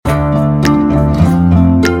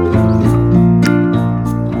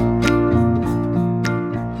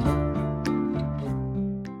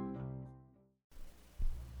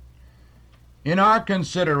In our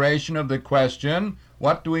consideration of the question,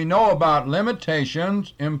 what do we know about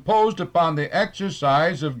limitations imposed upon the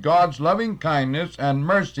exercise of God's loving kindness and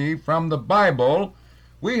mercy from the Bible,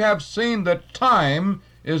 we have seen that time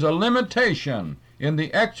is a limitation in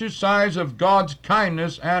the exercise of God's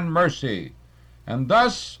kindness and mercy. And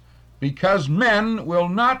thus, because men will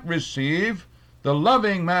not receive the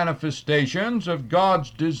loving manifestations of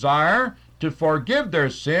God's desire to forgive their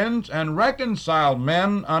sins and reconcile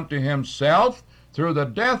men unto himself through the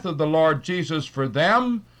death of the Lord Jesus for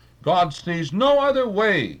them, God sees no other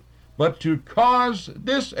way but to cause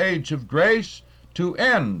this age of grace to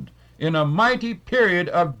end in a mighty period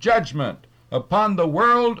of judgment upon the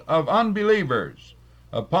world of unbelievers,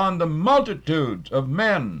 upon the multitudes of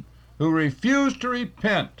men who refuse to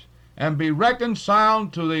repent and be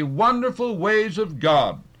reconciled to the wonderful ways of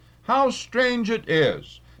God. How strange it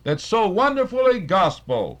is that so wonderful a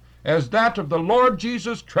gospel as that of the Lord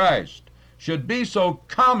Jesus Christ should be so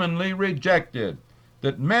commonly rejected,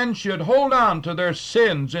 that men should hold on to their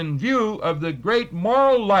sins in view of the great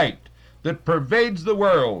moral light that pervades the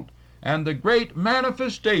world and the great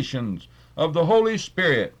manifestations of the Holy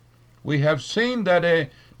Spirit. We have seen that a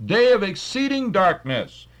day of exceeding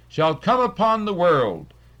darkness shall come upon the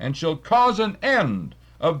world, and shall cause an end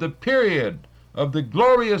of the period of the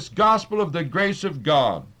glorious gospel of the grace of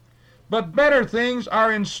God. But better things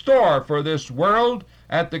are in store for this world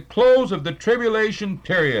at the close of the tribulation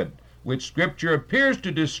period, which Scripture appears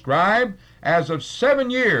to describe as of 7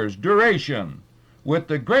 years' duration, with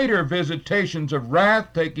the greater visitations of wrath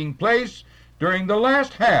taking place during the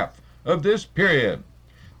last half of this period.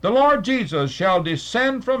 The Lord Jesus shall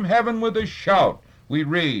descend from heaven with a shout, we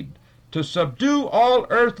read, to subdue all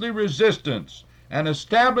earthly resistance and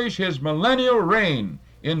establish his millennial reign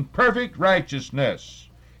in perfect righteousness.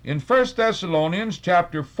 In 1 Thessalonians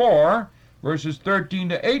chapter 4, verses 13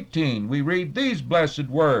 to 18, we read these blessed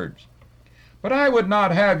words, "But I would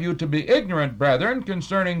not have you to be ignorant, brethren,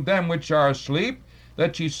 concerning them which are asleep,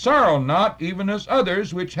 that ye sorrow not, even as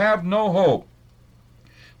others which have no hope.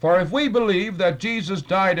 For if we believe that Jesus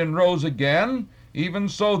died and rose again, even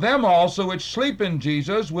so them also which sleep in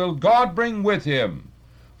Jesus will God bring with him.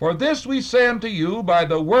 For this we say unto you by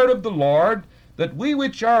the word of the Lord, that we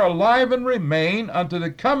which are alive and remain unto the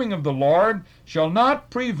coming of the Lord shall not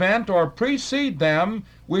prevent or precede them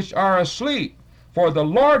which are asleep. For the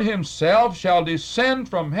Lord himself shall descend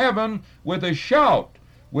from heaven with a shout,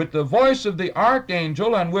 with the voice of the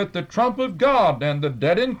archangel, and with the trump of God, and the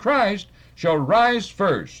dead in Christ shall rise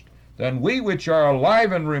first. Then we which are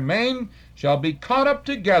alive and remain shall be caught up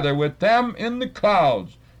together with them in the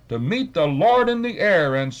clouds, to meet the Lord in the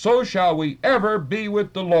air, and so shall we ever be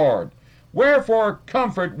with the Lord. Wherefore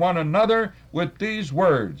comfort one another with these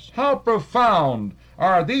words." How profound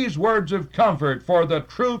are these words of comfort for the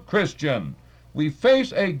true Christian! We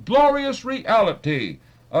face a glorious reality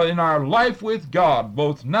in our life with God,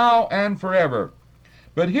 both now and forever.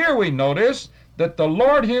 But here we notice that the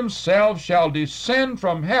Lord himself shall descend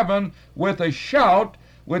from heaven with a shout,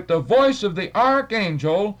 with the voice of the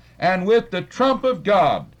archangel, and with the trump of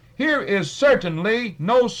God. Here is certainly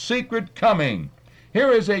no secret coming. Here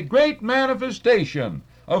is a great manifestation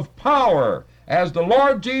of power as the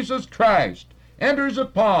Lord Jesus Christ enters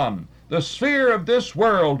upon the sphere of this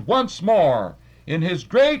world once more in his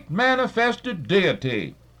great manifested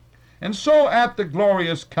deity. And so at the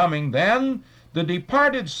glorious coming then, the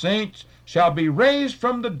departed saints shall be raised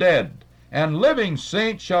from the dead, and living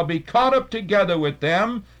saints shall be caught up together with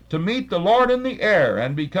them to meet the Lord in the air,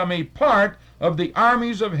 and become a part of the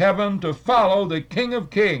armies of heaven to follow the King of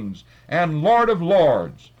kings and Lord of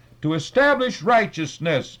lords, to establish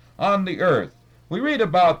righteousness on the earth. We read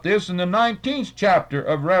about this in the 19th chapter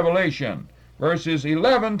of Revelation, verses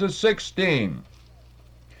 11 to 16.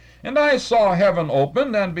 "And I saw heaven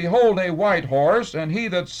opened, and behold a white horse, and he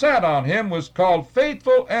that sat on him was called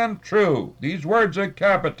Faithful and True." These words are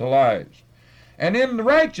capitalized. "And in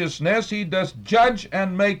righteousness he doth judge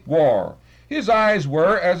and make war. His eyes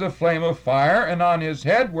were as a flame of fire, and on his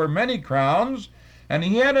head were many crowns, and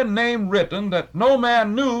he had a name written that no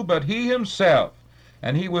man knew but he himself.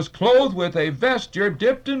 And he was clothed with a vesture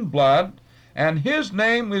dipped in blood, and his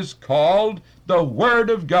name is called the Word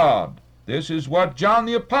of God." This is what John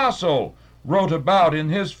the Apostle wrote about in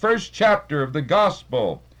his first chapter of the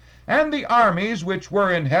Gospel. "And the armies which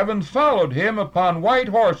were in heaven followed him upon white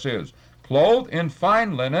horses, clothed in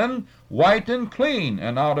fine linen, white and clean.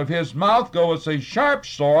 And out of his mouth goeth a sharp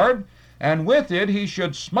sword, and with it he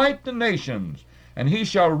should smite the nations. And he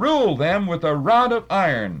shall rule them with a rod of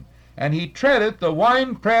iron. And he treadeth the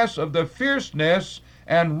winepress of the fierceness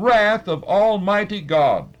and wrath of Almighty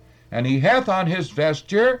God. And he hath on his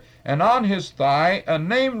vesture and on his thigh a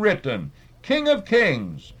name written, King of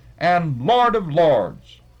Kings and Lord of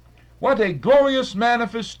Lords. What a glorious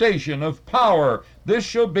manifestation of power this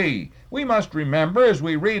shall be. We must remember as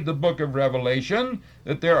we read the book of Revelation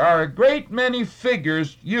that there are a great many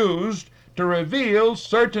figures used to reveal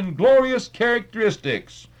certain glorious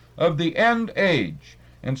characteristics of the end age.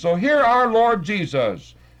 And so here our Lord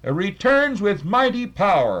Jesus returns with mighty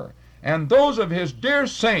power, and those of his dear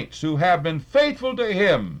saints who have been faithful to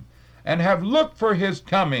him and have looked for his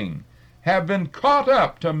coming have been caught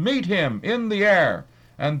up to meet him in the air,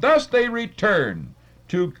 and thus they return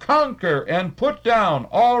to conquer and put down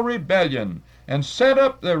all rebellion and set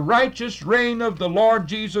up the righteous reign of the Lord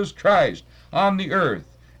Jesus Christ on the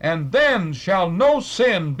earth. And then shall no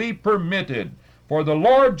sin be permitted, for the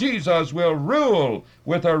Lord Jesus will rule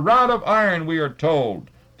with a rod of iron, we are told.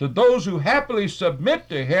 To those who happily submit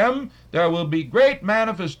to him, there will be great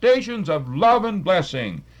manifestations of love and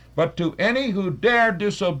blessing. But to any who dare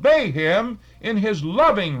disobey him in his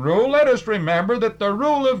loving rule, let us remember that the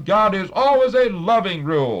rule of God is always a loving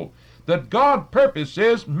rule, that God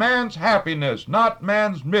purposes man's happiness, not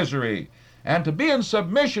man's misery. And to be in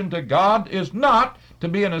submission to God is not to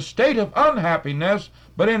be in a state of unhappiness,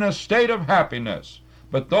 but in a state of happiness.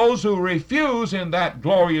 But those who refuse in that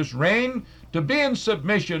glorious reign to be in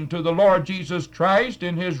submission to the Lord Jesus Christ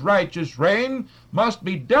in his righteous reign must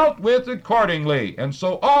be dealt with accordingly, and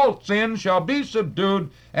so all sin shall be subdued,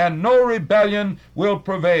 and no rebellion will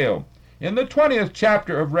prevail. In the 20th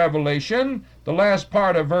chapter of Revelation, the last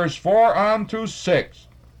part of verse 4 on through 6,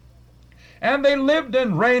 and they lived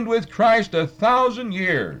and reigned with Christ 1,000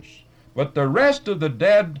 years, but the rest of the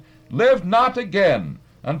dead lived not again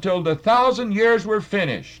until the 1,000 years were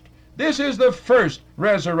finished. This is the first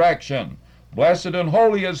resurrection. Blessed and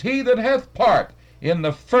holy is he that hath part in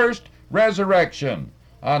the first resurrection.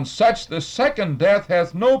 On such the second death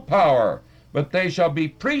hath no power, but they shall be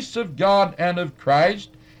priests of God and of Christ,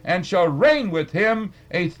 and shall reign with him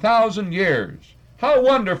 1,000 years. How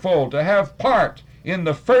wonderful to have part in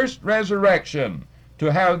the first resurrection!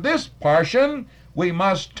 To have this portion, we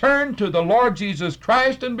must turn to the Lord Jesus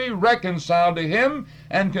Christ and be reconciled to him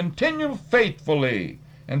and continue faithfully.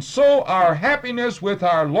 And so our happiness with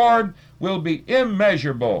our Lord will be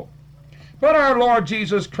immeasurable. But our Lord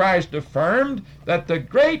Jesus Christ affirmed that the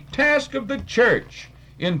great task of the church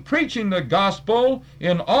in preaching the gospel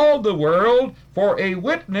in all the world for a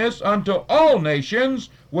witness unto all nations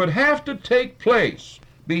would have to take place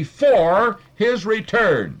before his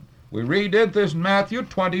return. We read it in Matthew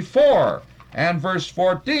 24 and verse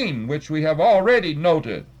 14, which we have already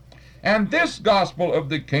noted. And this gospel of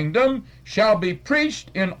the kingdom shall be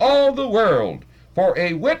preached in all the world for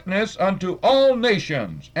a witness unto all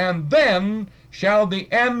nations, and then shall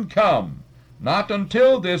the end come. Not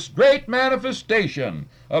until this great manifestation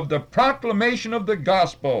of the proclamation of the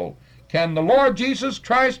gospel can the Lord Jesus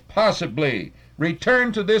Christ possibly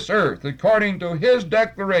return to this earth according to his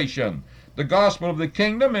declaration. The gospel of the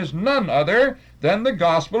kingdom is none other than the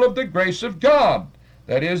gospel of the grace of God.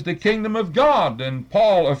 That is the kingdom of God, and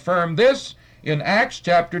Paul affirmed this in Acts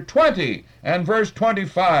chapter 20 and verse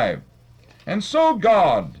 25. And so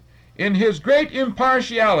God, in his great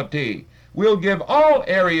impartiality, will give all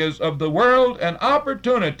areas of the world an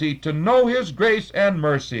opportunity to know his grace and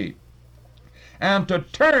mercy, and to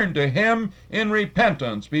turn to him in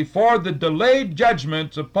repentance before the delayed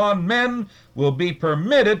judgments upon men will be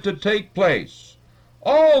permitted to take place.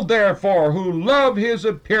 All, therefore, who love his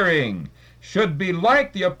appearing should be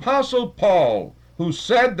like the Apostle Paul, who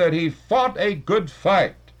said that he fought a good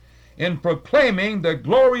fight in proclaiming the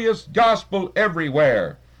glorious gospel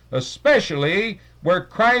everywhere, especially where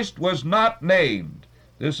Christ was not named.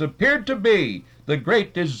 This appeared to be the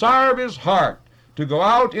great desire of his heart, to go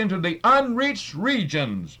out into the unreached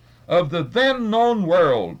regions of the then known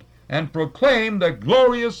world and proclaim the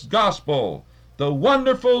glorious gospel, the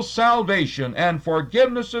wonderful salvation and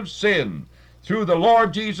forgiveness of sin through the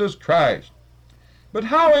Lord Jesus Christ. But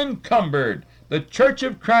how encumbered the Church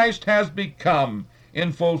of Christ has become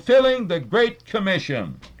in fulfilling the Great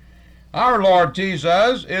Commission. Our Lord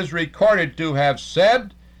Jesus is recorded to have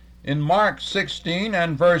said in Mark 16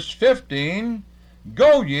 and verse 15,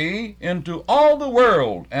 Go ye into all the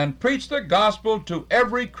world and preach the gospel to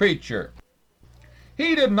every creature.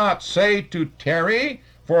 He did not say to tarry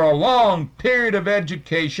for a long period of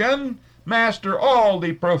education, master all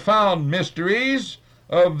the profound mysteries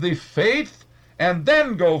of the faith, and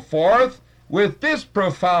then go forth with this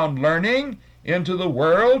profound learning into the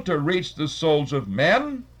world to reach the souls of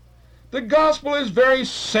men. The gospel is very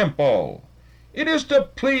simple. It is to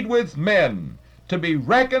plead with men to be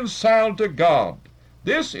reconciled to God.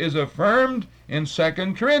 This is affirmed in 2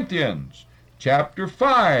 Corinthians chapter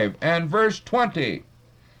 5 and verse 20.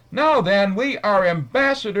 Now then, we are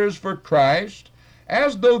ambassadors for Christ,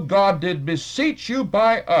 as though God did beseech you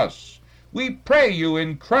by us. We pray you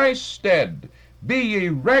in Christ's stead, be ye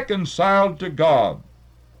reconciled to God.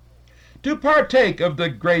 To partake of the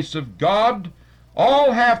grace of God,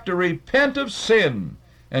 all have to repent of sin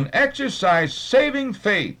and exercise saving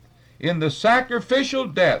faith in the sacrificial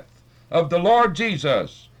death of the Lord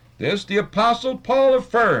Jesus. This the Apostle Paul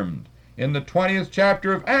affirmed in the 20th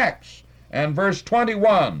chapter of Acts and verse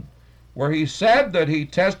 21, where he said that he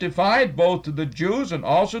testified both to the Jews and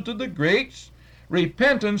also to the Greeks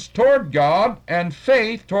repentance toward God and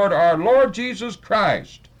faith toward our Lord Jesus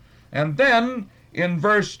Christ. And then in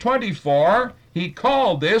verse 24 he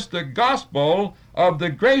called this the gospel of the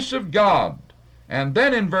grace of God. And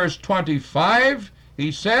then in verse 25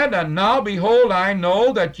 he said, And now behold, I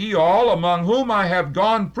know that ye all, among whom I have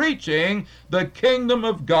gone preaching the kingdom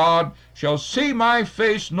of God, shall see my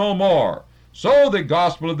face no more. So the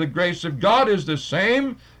gospel of the grace of God is the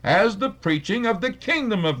same as the preaching of the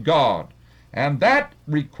kingdom of God. And that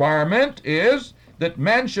requirement is that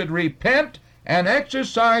men should repent and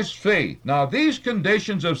exercise faith. Now, these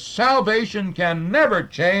conditions of salvation can never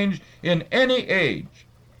change in any age.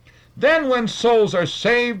 Then when souls are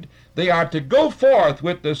saved, they are to go forth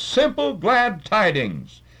with the simple glad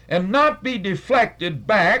tidings and not be deflected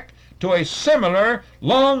back to a similar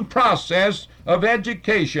long process of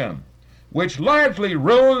education, which largely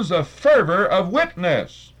ruins the fervor of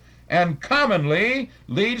witness and commonly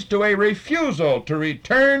leads to a refusal to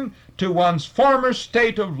return to one's former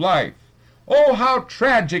state of life. Oh, how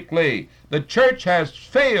tragically the church has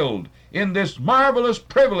failed in this marvelous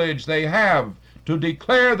privilege they have to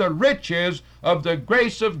declare the riches of the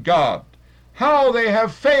grace of God. How they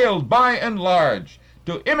have failed by and large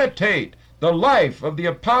to imitate the life of the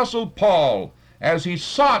Apostle Paul as he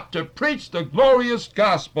sought to preach the glorious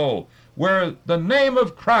gospel where the name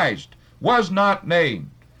of Christ was not named.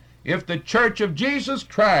 If the church of Jesus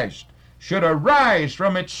Christ should arise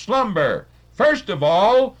from its slumber, first of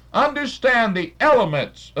all, understand the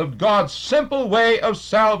elements of God's simple way of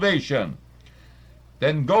salvation.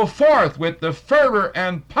 Then go forth with the fervor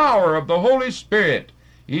and power of the Holy Spirit,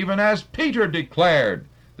 even as Peter declared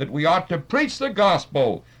that we ought to preach the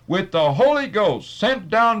gospel with the Holy Ghost sent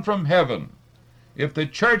down from heaven. If the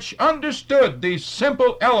church understood these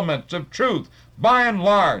simple elements of truth by and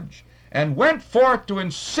large, and went forth to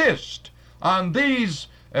insist on these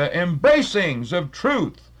embracings of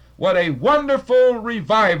truth, what a wonderful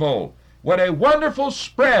revival, what a wonderful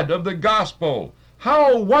spread of the gospel.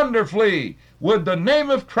 How wonderfully would the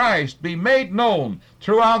name of Christ be made known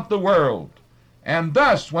throughout the world. And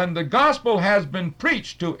thus, when the gospel has been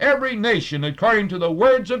preached to every nation according to the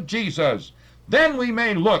words of Jesus, then we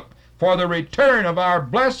may look for the return of our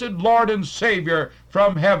blessed Lord and Savior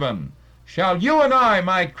from heaven. Shall you and I,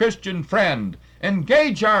 my Christian friend,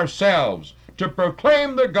 engage ourselves to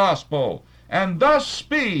proclaim the gospel, and thus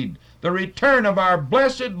speed the return of our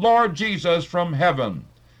blessed Lord Jesus from heaven?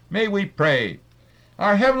 May we pray.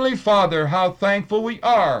 Our Heavenly Father, how thankful we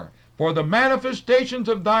are for the manifestations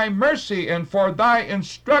of thy mercy and for thy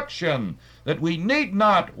instruction, that we need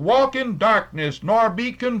not walk in darkness nor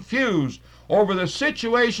be confused over the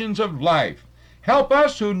situations of life. Help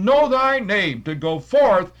us who know thy name to go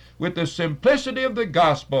forth with the simplicity of the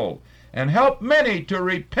gospel, and help many to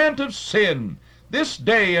repent of sin this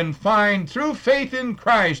day and find through faith in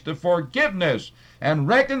Christ the forgiveness and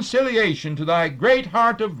reconciliation to thy great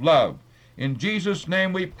heart of love. In Jesus'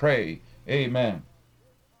 name we pray. Amen.